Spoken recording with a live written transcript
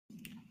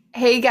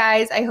Hey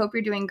guys, I hope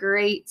you're doing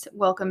great.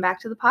 Welcome back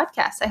to the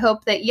podcast. I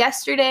hope that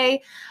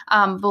yesterday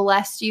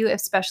blessed you,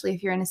 especially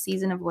if you're in a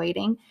season of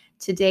waiting.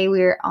 Today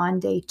we're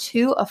on day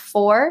 2 of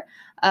 4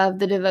 of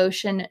the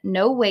devotion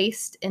No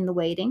Waste in the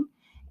Waiting.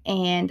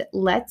 And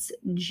let's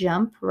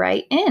jump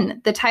right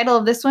in. The title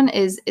of this one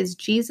is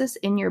Jesus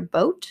in Your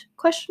Boat?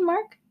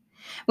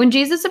 When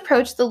Jesus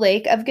approached the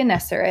lake of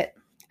Gennesaret,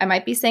 I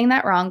might be saying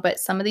that wrong, but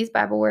some of these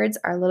Bible words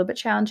are a little bit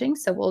challenging,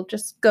 so we'll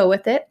just go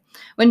with it.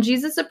 When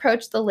Jesus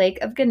approached the lake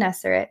of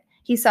Gennesaret,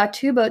 he saw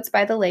 2 boats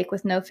by the lake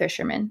with no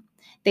fishermen.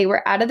 They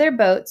were out of their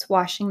boats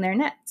washing their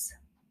nets.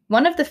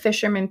 One of the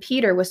fishermen,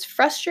 Peter, was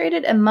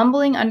frustrated and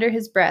mumbling under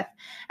his breath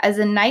as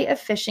a night of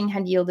fishing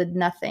had yielded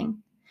nothing.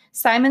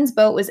 Simon's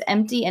boat was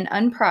empty and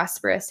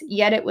unprosperous,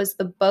 yet it was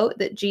the boat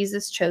that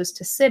Jesus chose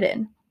to sit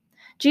in.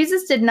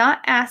 Jesus did not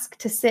ask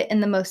to sit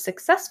in the most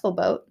successful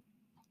boat,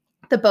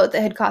 the boat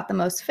that had caught the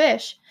most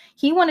fish.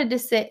 He wanted to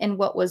sit in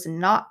what was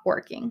not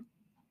working.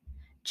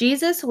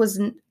 Jesus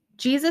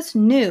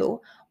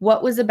knew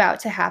what was about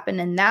to happen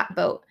in that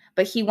boat,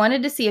 but he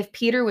wanted to see if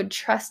Peter would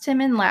trust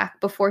him in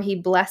lack before he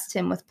blessed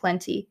him with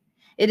plenty.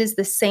 It is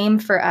the same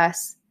for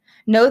us.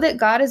 Know that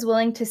God is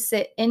willing to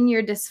sit in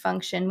your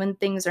dysfunction when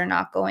things are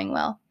not going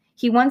well.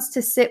 He wants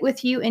to sit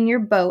with you in your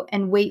boat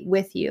and wait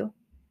with you.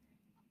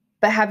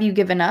 But have you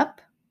given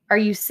up? Are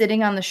you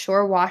sitting on the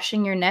shore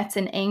washing your nets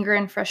in anger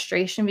and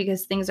frustration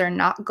because things are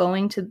not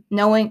going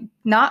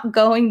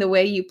the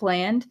way you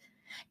planned?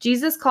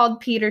 Jesus called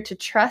Peter to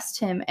trust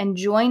him and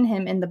join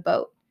him in the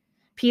boat.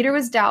 Peter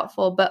was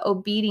doubtful but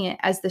obedient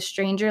as the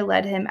stranger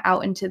led him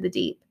out into the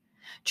deep.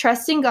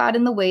 Trusting God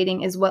in the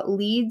waiting is what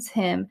leads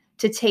him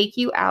to take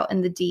you out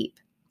in the deep.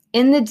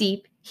 In the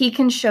deep, he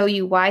can show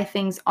you why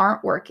things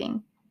aren't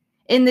working.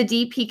 In the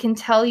deep, he can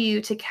tell you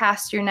to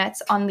cast your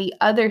nets on the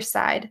other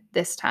side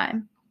this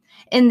time.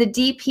 In the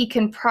deep, he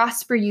can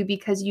prosper you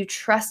because you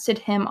trusted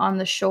him on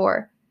the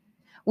shore.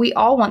 We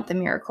all want the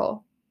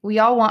miracle. We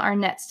all want our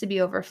nets to be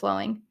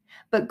overflowing.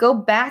 But go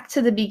back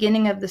to the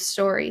beginning of the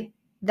story.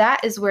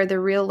 That is where the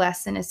real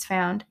lesson is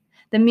found.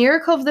 The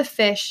miracle of the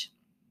fish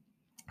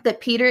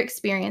that Peter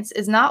experienced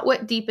is not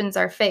what deepens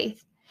our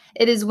faith.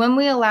 It is when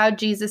we allow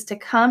Jesus to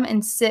come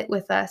and sit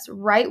with us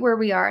right where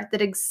we are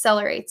that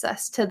accelerates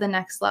us to the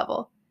next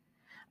level.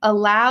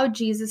 Allow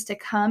Jesus to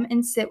come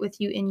and sit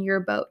with you in your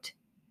boat.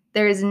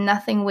 There is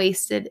nothing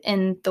wasted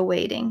in the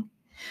waiting,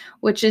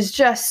 which is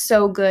just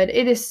so good.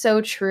 It is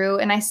so true.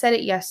 And I said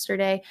it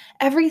yesterday.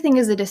 Everything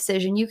is a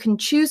decision. You can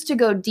choose to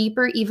go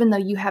deeper even though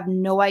you have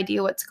no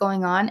idea what's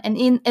going on. And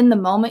in the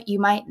moment,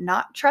 you might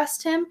not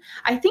trust him.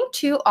 I think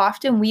too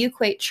often we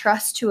equate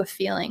trust to a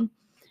feeling,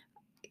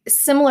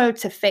 similar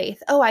to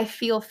faith. Oh, I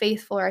feel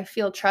faithful or I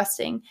feel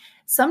trusting.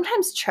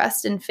 Sometimes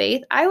trust and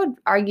faith, I would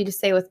argue to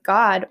say with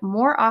God,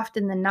 more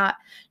often than not,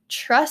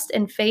 trust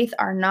and faith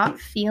are not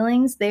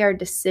feelings, they are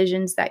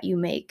decisions that you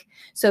make.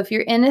 So if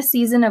you're in a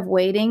season of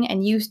waiting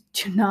and you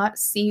do not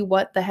see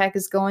what the heck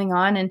is going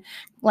on, and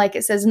like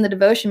it says in the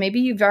devotion, maybe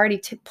you've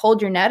already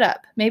pulled your net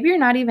up. Maybe you're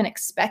not even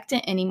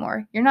expectant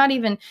anymore. Your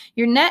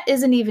net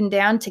isn't even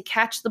down to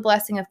catch the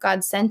blessing if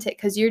God sent it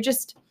because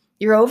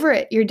you're over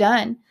it. You're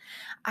done.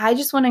 I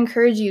just want to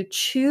encourage you,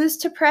 choose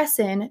to press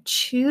in,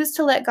 choose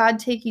to let God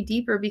take you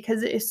deeper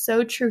because it is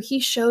so true. He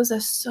shows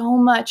us so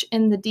much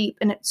in the deep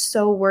and it's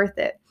so worth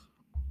it.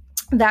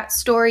 That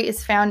story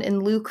is found in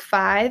Luke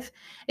 5,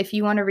 if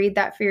you want to read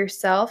that for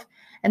yourself.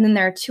 And then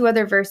there are 2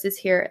 other verses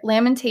here.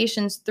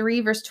 Lamentations 3,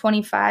 verse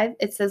 25,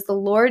 it says, "The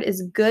Lord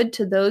is good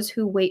to those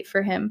who wait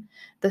for him,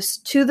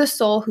 to the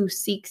soul who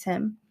seeks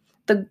him."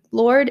 The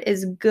Lord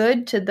is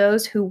good to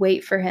those who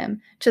wait for him,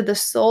 to the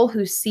soul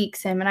who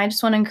seeks him. And I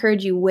just want to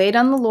encourage you, wait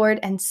on the Lord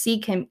and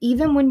seek him,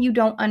 even when you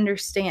don't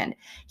understand.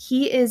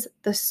 He is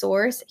the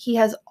source. He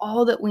has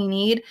all that we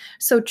need.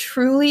 So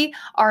truly,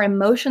 our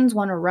emotions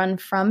want to run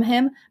from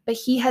him, but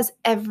he has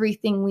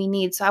everything we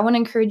need. So I want to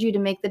encourage you to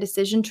make the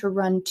decision to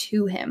run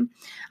to him.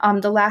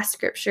 The last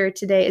scripture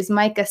today is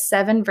Micah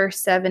 7, verse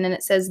 7, and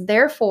it says,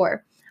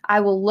 "Therefore,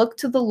 I will look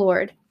to the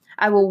Lord.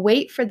 I will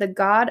wait for the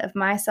God of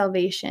my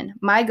salvation.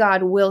 My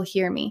God will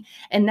hear me."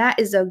 And that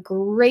is a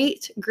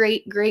great,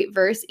 great, great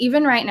verse.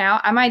 Even right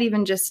now, I might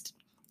even just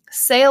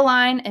say a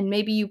line and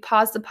maybe you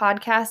pause the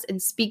podcast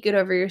and speak it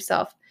over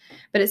yourself.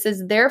 But it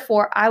says,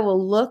 "Therefore, I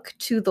will look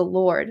to the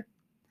Lord.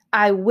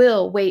 I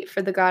will wait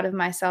for the God of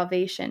my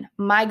salvation.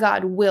 My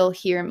God will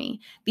hear me."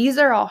 These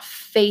are all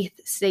faith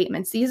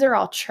statements. These are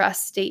all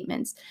trust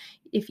statements.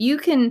 If you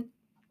can,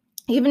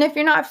 even if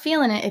you're not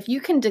feeling it, if you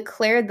can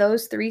declare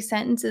those 3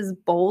 sentences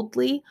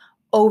boldly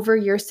over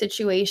your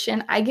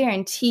situation, I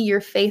guarantee your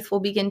faith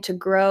will begin to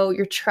grow.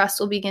 Your trust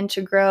will begin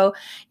to grow.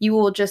 You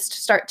will just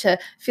start to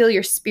feel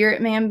your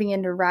spirit man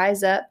begin to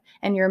rise up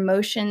and your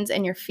emotions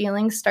and your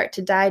feelings start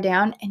to die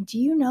down. And do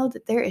you know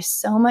that there is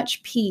so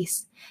much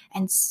peace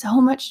and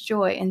so much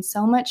joy and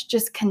so much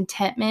just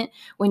contentment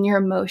when your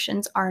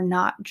emotions are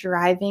not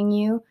driving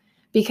you?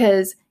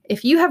 Because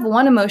if you have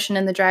one emotion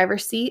in the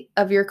driver's seat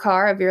of your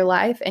car, of your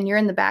life, and you're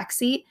in the back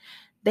seat,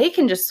 they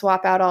can just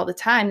swap out all the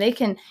time. They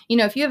can,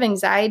 if you have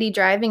anxiety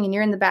driving and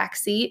you're in the back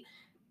seat,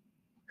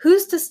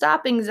 Who's to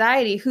stop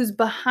anxiety? Who's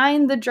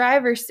behind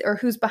the or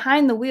who's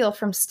behind the wheel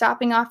from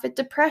stopping off at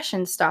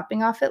depression,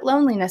 stopping off at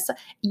loneliness?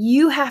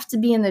 You have to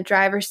be in the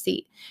driver's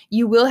seat.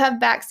 You will have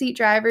backseat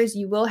drivers.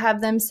 You will have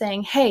them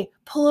saying, hey,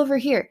 pull over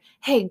here.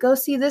 Hey, go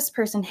see this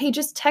person. Hey,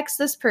 just text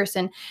this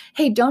person.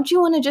 Hey, don't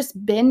you want to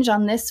just binge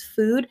on this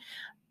food?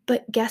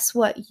 But guess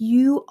what?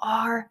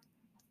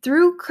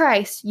 Through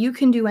Christ, you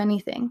can do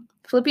anything.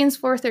 Philippians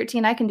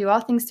 4:13, I can do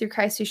all things through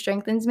Christ who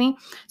strengthens me.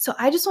 So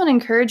I just want to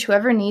encourage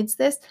whoever needs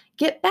this,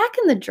 get back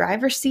in the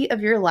driver's seat of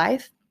your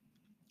life.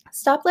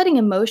 Stop letting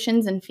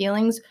emotions and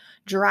feelings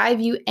drive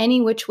you any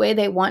which way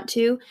they want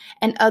to,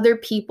 and other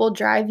people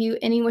drive you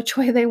any which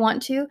way they want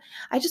to.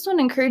 I just want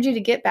to encourage you to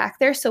get back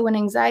there. So when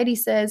anxiety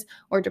says,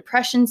 or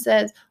depression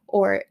says,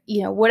 or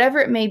whatever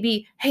it may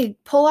be, hey,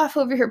 pull off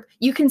over here,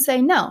 you can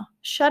say, no,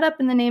 shut up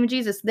in the name of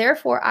Jesus.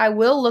 Therefore, I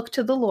will look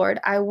to the Lord.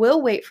 I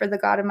will wait for the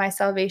God of my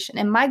salvation,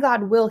 and my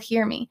God will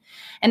hear me.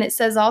 And it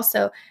says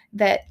also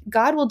that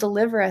God will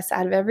deliver us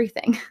out of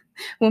everything.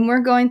 When we're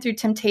going through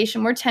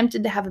temptation, we're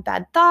tempted to have a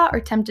bad thought, or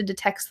tempted to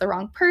text the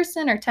wrong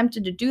person, or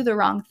tempted to do the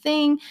wrong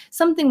thing,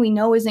 something we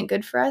know isn't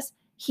good for us.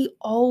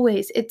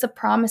 It's a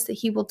promise that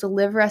he will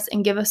deliver us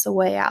and give us a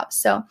way out.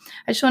 So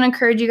I just want to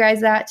encourage you guys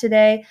that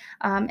today.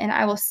 And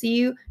I will see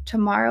you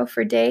tomorrow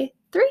for day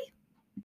 3.